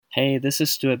Hey, this is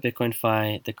Stu at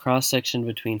BitcoinFi, the cross section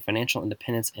between financial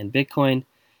independence and Bitcoin.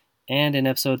 And in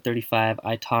episode 35,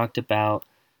 I talked about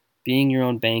being your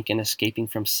own bank and escaping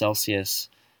from Celsius.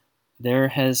 There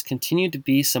has continued to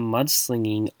be some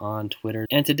mudslinging on Twitter.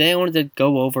 And today I wanted to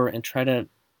go over and try to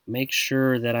make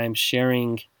sure that I'm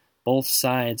sharing both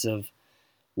sides of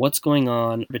what's going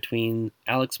on between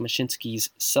Alex Mashinsky's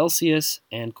Celsius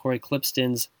and Corey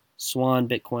Clipston's Swan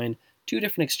Bitcoin, two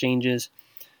different exchanges.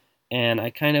 And I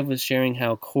kind of was sharing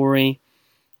how Corey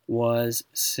was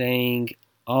saying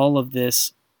all of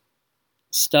this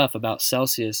stuff about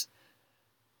Celsius,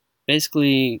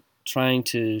 basically trying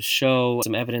to show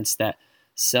some evidence that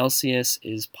Celsius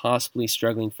is possibly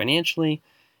struggling financially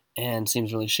and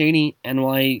seems really shady. And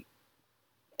while I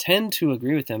tend to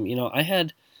agree with him, I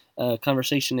had a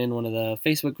conversation in one of the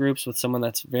Facebook groups with someone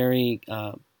that's very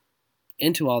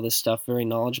into all this stuff, very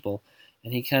knowledgeable.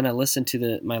 And he kind of listened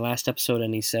to my last episode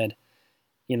and he said,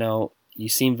 you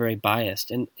seem very biased.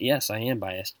 And yes, I am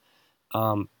biased. So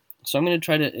I'm going to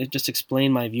try to just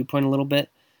explain my viewpoint a little bit.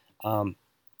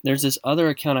 There's this other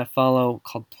account I follow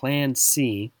called Plan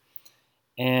C,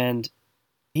 and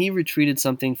he retweeted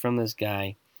something from this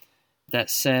guy that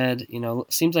said,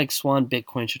 seems like Swan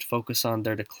Bitcoin should focus on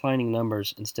their declining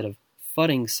numbers instead of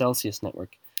FUDing Celsius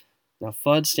Network. Now,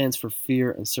 FUD stands for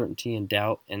fear, uncertainty, and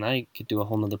doubt, and I could do a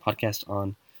whole nother podcast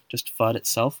on just FUD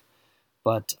itself.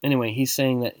 But anyway, he's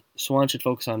saying that Swan should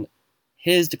focus on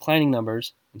his declining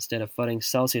numbers instead of FUDing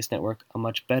Celsius Network, a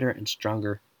much better and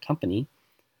stronger company.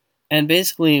 And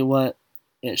basically what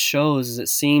it shows is it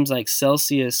seems like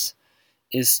Celsius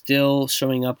is still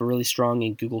showing up really strong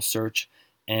in Google search,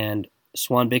 and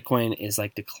Swan Bitcoin is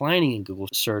like declining in Google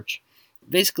search.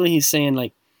 Basically, he's saying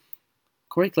like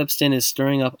Corey Clipston is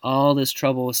stirring up all this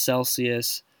trouble with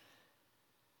Celsius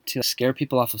to scare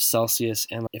people off of Celsius.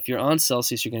 And if you're on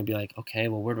Celsius, you're going to be like, okay,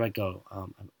 well, where do I go?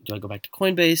 Do I go back to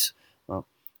Coinbase? Well,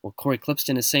 Corey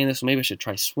Clipston is saying this, so maybe I should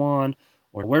try Swan,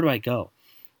 or where do I go?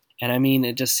 And I mean,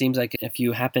 it just seems like if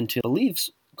you happen to believe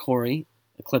Corey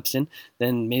Clipston,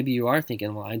 then maybe you are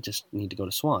thinking, well, I just need to go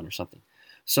to Swan or something.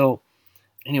 So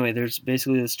anyway, there's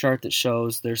basically this chart that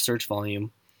shows their search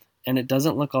volume, and it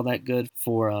doesn't look all that good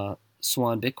for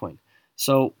Swan Bitcoin.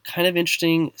 So kind of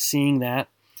interesting seeing that.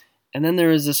 And then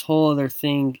there is this whole other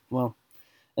thing.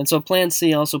 And so Plan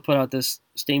C also put out this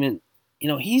statement.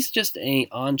 He's just a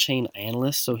on-chain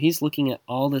analyst, so he's looking at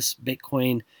all this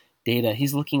Bitcoin data.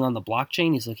 He's looking on the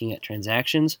blockchain. He's looking at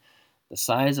transactions, the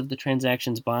size of the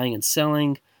transactions buying and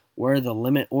selling, where the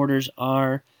limit orders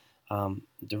are,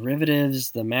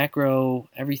 derivatives, the macro,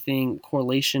 everything,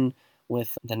 correlation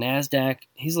with the NASDAQ.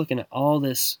 He's looking at all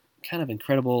this kind of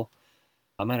incredible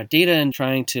amount of data and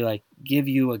trying to give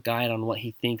you a guide on what he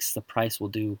thinks the price will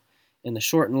do in the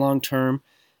short and long term,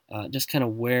 just kind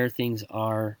of where things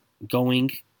are going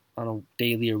on a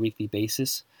daily or weekly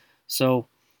basis. So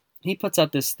he puts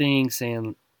out this thing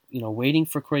saying, waiting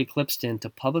for Corey Clipston to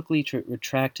publicly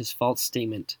retract his false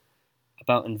statement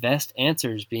about Invest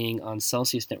Answers being on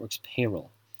Celsius Network's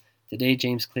payroll. Today,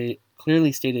 James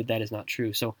clearly stated that is not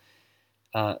true. So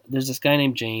there's this guy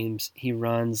named James. He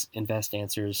runs Invest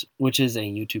Answers, which is a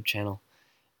YouTube channel.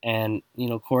 And,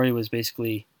 Corey was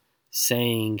basically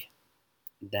saying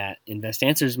that Invest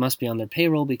Answers must be on their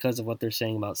payroll because of what they're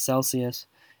saying about Celsius.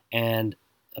 And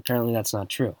apparently that's not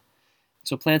true.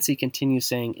 So Plan C continues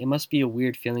saying, it must be a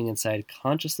weird feeling inside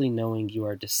consciously knowing you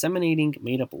are disseminating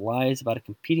made-up lies about a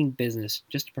competing business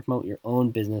just to promote your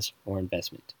own business or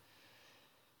investment.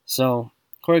 So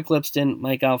Corey Clipston,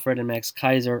 Mike Alfred, and Max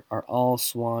Kaiser are all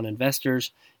Swan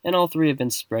investors, and all three have been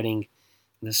spreading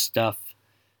this stuff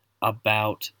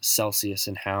about Celsius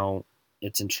and how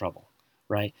it's in trouble,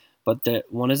 right? But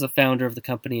one is the founder of the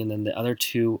company, and then the other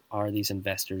two are these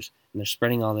investors, and they're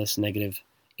spreading all this negative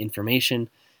information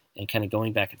and kind of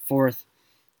going back and forth.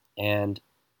 And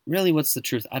really, what's the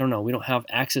truth? I don't know. We don't have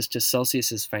access to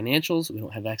Celsius's financials. We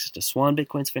don't have access to Swan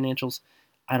Bitcoin's financials.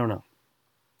 I don't know.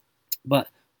 But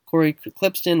Corey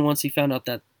Clipston, once he found out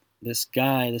that this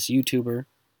guy, this YouTuber,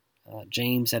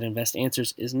 James at Invest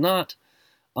Answers, is not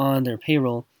on their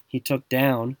payroll, he took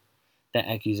down that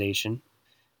accusation,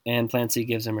 and Plan C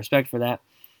gives him respect for that.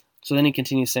 So then he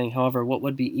continues saying, however, what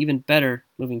would be even better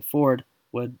moving forward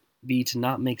would be to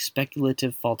not make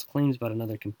speculative false claims about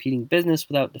another competing business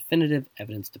without definitive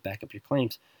evidence to back up your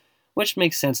claims, which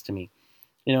makes sense to me,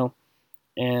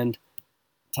 and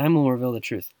time will reveal the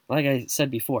truth. Like I said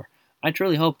before, I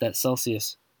truly hope that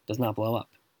Celsius does not blow up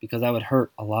because that would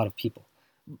hurt a lot of people.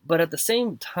 But at the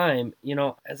same time,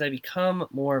 as I become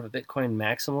more of a Bitcoin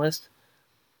maximalist,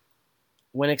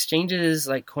 when exchanges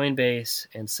like Coinbase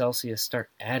and Celsius start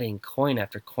adding coin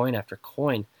after coin after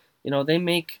coin, they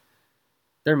make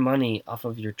their money off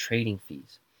of your trading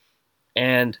fees.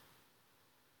 And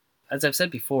as I've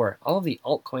said before, all of the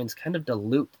altcoins kind of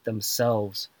dilute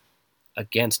themselves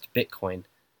against Bitcoin.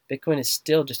 Bitcoin is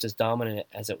still just as dominant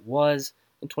as it was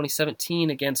in 2017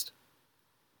 against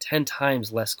 10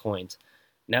 times less coins.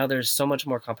 Now there's so much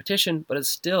more competition, but it's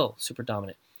still super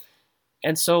dominant.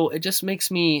 And so it just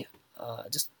makes me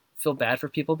just feel bad for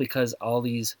people because all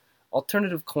these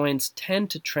alternative coins tend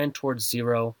to trend towards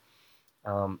zero.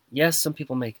 Yes, some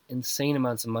people make insane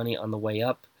amounts of money on the way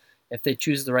up if they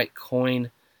choose the right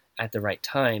coin at the right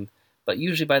time. But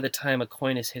usually by the time a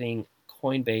coin is hitting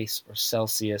Coinbase or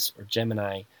Celsius or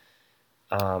Gemini,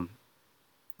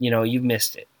 you've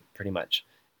missed it pretty much.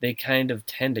 They kind of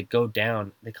tend to go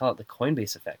down. They call it the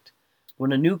Coinbase effect.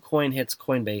 When a new coin hits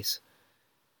Coinbase,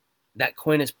 that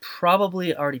coin is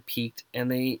probably already peaked,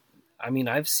 and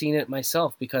I've seen it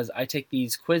myself because I take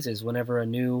these quizzes whenever a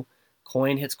new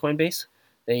coin hits Coinbase.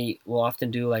 They will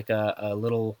often do like a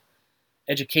little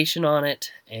education on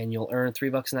it, and you'll earn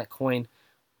 $3 in that coin.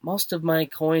 Most of my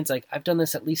coins, like I've done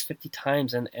this at least 50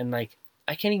 times, and like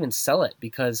I can't even sell it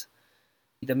because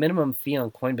the minimum fee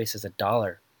on Coinbase is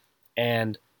 $1,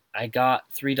 and I got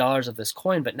 $3 of this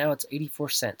coin, but now it's 84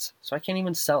 cents, so I can't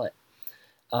even sell it.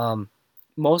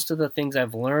 Most of the things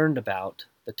I've learned about,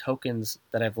 the tokens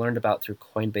that I've learned about through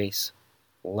Coinbase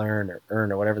Learn or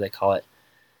Earn or whatever they call it,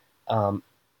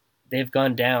 they've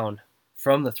gone down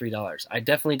from the $3. I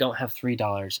definitely don't have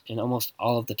 $3 in almost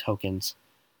all of the tokens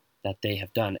that they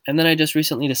have done. And then I just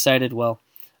recently decided, well,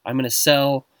 I'm going to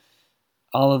sell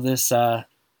all of this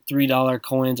 $3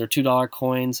 coins or $2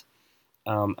 coins.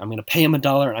 I'm going to pay them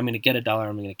 $1, and I'm going to get $1.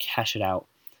 I'm going to cash it out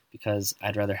because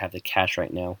I'd rather have the cash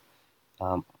right now.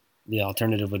 The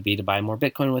alternative would be to buy more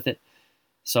Bitcoin with it.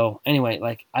 So anyway,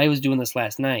 like I was doing this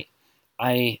last night.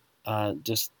 I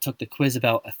just took the quiz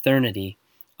about Eternity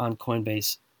on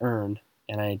Coinbase Earn,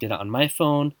 and I did it on my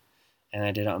phone, and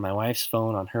I did it on my wife's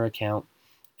phone on her account,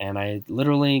 and I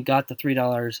literally got the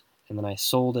 $3, and then I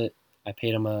sold it. I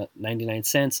paid them 99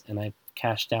 cents, and I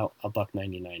cashed out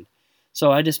 $1.99.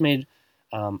 So I just made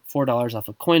 $4 off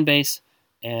of Coinbase,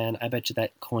 and I bet you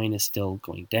that coin is still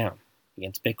going down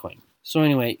against Bitcoin. So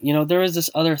anyway, there is this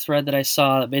other thread that I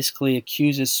saw that basically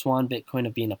accuses Swan Bitcoin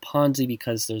of being a Ponzi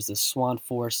because there's this Swan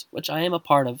Force, which I am a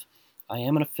part of. I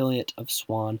am an affiliate of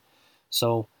Swan.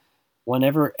 So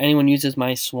whenever anyone uses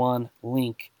my Swan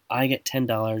link, I get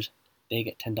 $10. They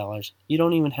get $10. You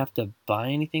don't even have to buy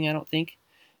anything, I don't think.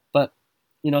 But,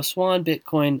 Swan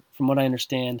Bitcoin, from what I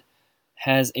understand,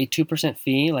 has a 2%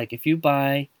 fee. Like if you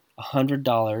buy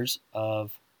 $100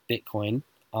 of Bitcoin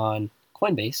on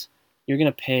Coinbase, you're going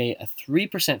to pay a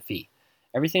 3% fee.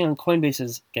 Everything on Coinbase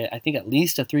is, I think, at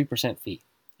least a 3% fee,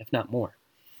 if not more,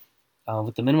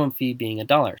 with the minimum fee being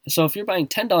 $1. So if you're buying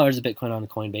 $10 of Bitcoin on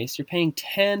Coinbase, you're paying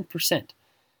 10%.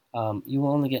 You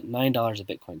will only get $9 of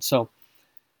Bitcoin. So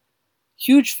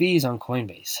huge fees on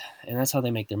Coinbase, and that's how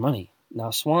they make their money. Now,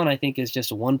 Swan, I think, is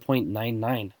just a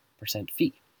 1.99%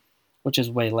 fee, which is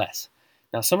way less.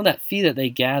 Now, some of that fee that they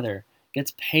gather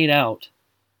gets paid out.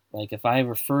 Like if I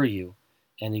refer you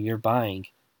and you're buying,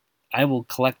 I will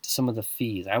collect some of the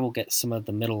fees. I will get some of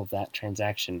the middle of that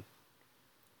transaction.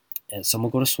 And some will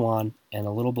go to Swan, and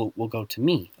a little bit will go to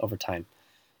me over time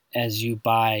as you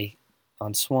buy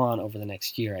on Swan over the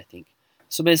next year, I think.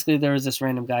 So basically, there was this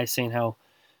random guy saying how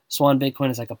Swan Bitcoin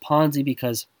is like a Ponzi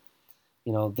because,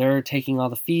 they're taking all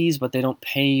the fees, but they don't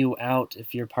pay you out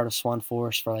if you're part of Swan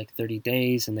Force for like 30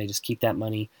 days, and they just keep that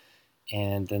money,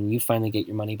 and then you finally get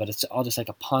your money. But it's all just like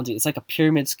a Ponzi. It's like a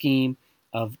pyramid scheme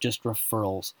of just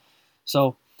referrals.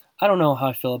 So I don't know how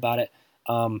I feel about it.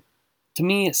 To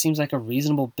me, it seems like a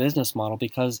reasonable business model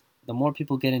because the more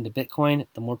people get into Bitcoin,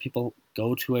 the more people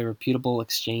go to a reputable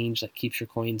exchange that keeps your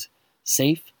coins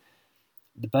safe,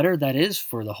 the better that is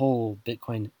for the whole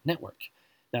Bitcoin network.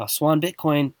 Now, Swan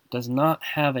Bitcoin does not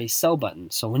have a sell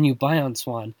button. So when you buy on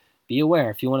Swan, be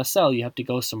aware, if you want to sell, you have to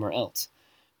go somewhere else.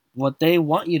 What they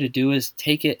want you to do is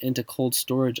take it into cold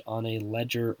storage on a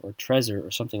Ledger or Trezor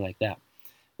or something like that,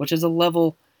 which is a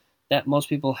level that most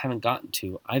people haven't gotten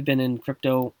to. I've been in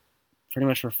crypto pretty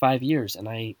much for 5 years, and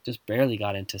I just barely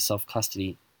got into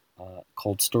self-custody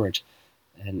cold storage.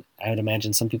 And I would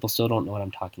imagine some people still don't know what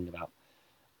I'm talking about.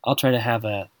 I'll try to have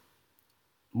a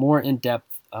more in-depth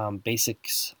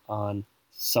basics on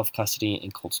self-custody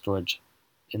and cold storage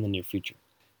in the near future.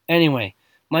 Anyway,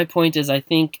 my point is I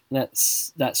think that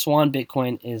Swan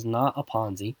Bitcoin is not a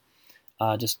Ponzi.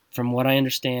 Just from what I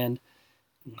understand,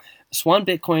 Swan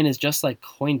Bitcoin is just like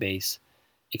Coinbase,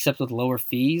 except with lower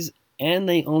fees, and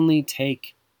they only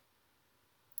take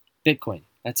Bitcoin.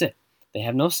 That's it. They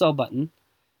have no sell button.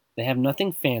 They have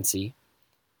nothing fancy.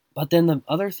 But then the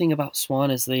other thing about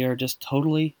Swan is they are just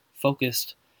totally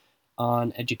focused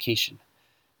on education.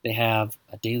 They have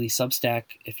a daily Substack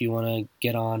if you want to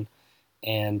get on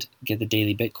and get the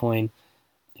daily Bitcoin.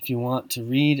 If you want to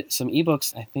read some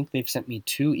ebooks, I think they've sent me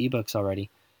 2 ebooks already,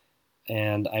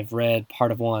 and I've read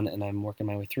part of one and I'm working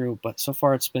my way through, but so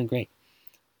far it's been great.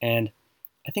 And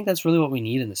I think that's really what we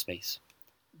need in the space.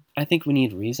 I think we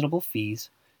need reasonable fees,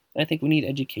 and I think we need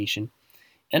education,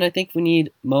 and I think we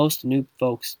need most new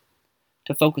folks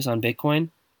to focus on Bitcoin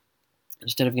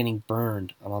instead of getting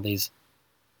burned on all these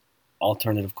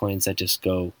alternative coins that just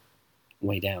go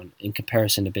way down in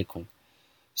comparison to Bitcoin.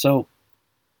 So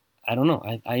I don't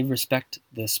know. I respect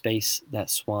the space that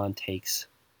Swan takes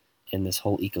in this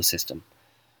whole ecosystem,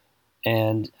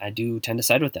 and I do tend to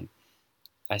side with them.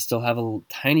 I still have a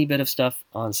tiny bit of stuff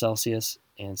on Celsius,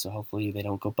 and so hopefully they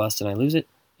don't go bust and I lose it,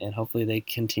 and hopefully they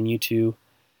continue to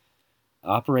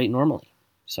operate normally.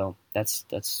 So that's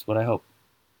what I hope.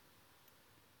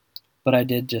 But I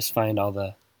did just find all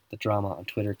the drama on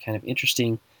Twitter kind of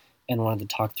interesting and wanted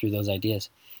to talk through those ideas.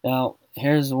 Now,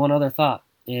 here's one other thought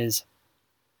is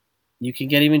you can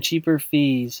get even cheaper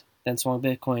fees than Swan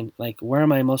Bitcoin. Like, where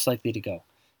am I most likely to go?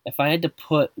 If I had to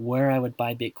put where I would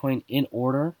buy Bitcoin in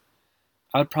order,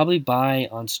 I would probably buy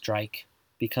on Strike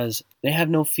because they have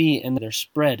no fee and their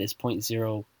spread is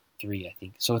 0.03, I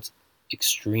think. So it's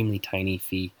extremely tiny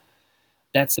fee.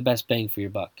 That's the best bang for your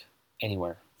buck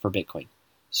anywhere for Bitcoin.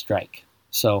 Strike.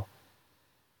 So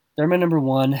they're my number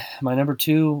one. My number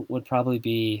two would probably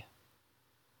be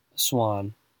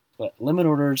Swan, but limit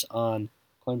orders on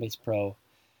Coinbase Pro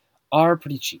are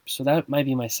pretty cheap. So that might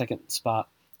be my second spot,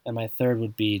 and my third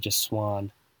would be just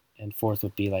Swan, and fourth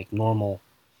would be like normal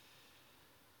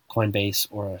Coinbase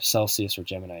or Celsius or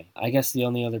Gemini. I guess the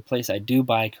only other place I do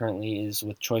buy currently is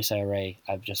with Choice IRA.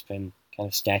 I've just been kind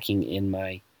of stacking in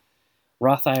my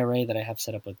Roth IRA that I have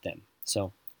set up with them.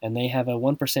 So, and they have a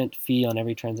 1% fee on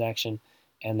every transaction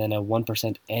and then a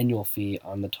 1% annual fee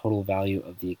on the total value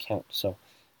of the account. So,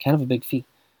 kind of a big fee.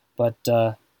 But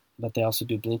they also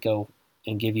do Blinko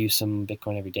and give you some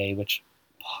Bitcoin every day, which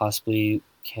possibly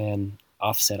can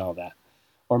offset all that,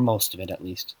 or most of it at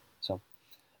least. So,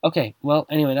 okay, well,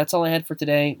 anyway, that's all I had for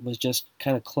today, was just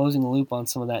kind of closing the loop on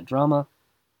some of that drama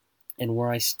and where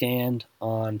I stand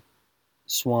on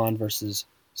Swan versus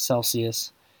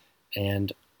Celsius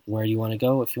and where you want to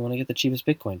go if you want to get the cheapest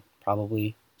Bitcoin.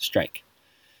 Probably Strike.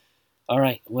 All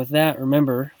right, with that,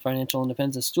 remember, financial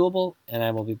independence is doable, and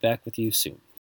I will be back with you soon.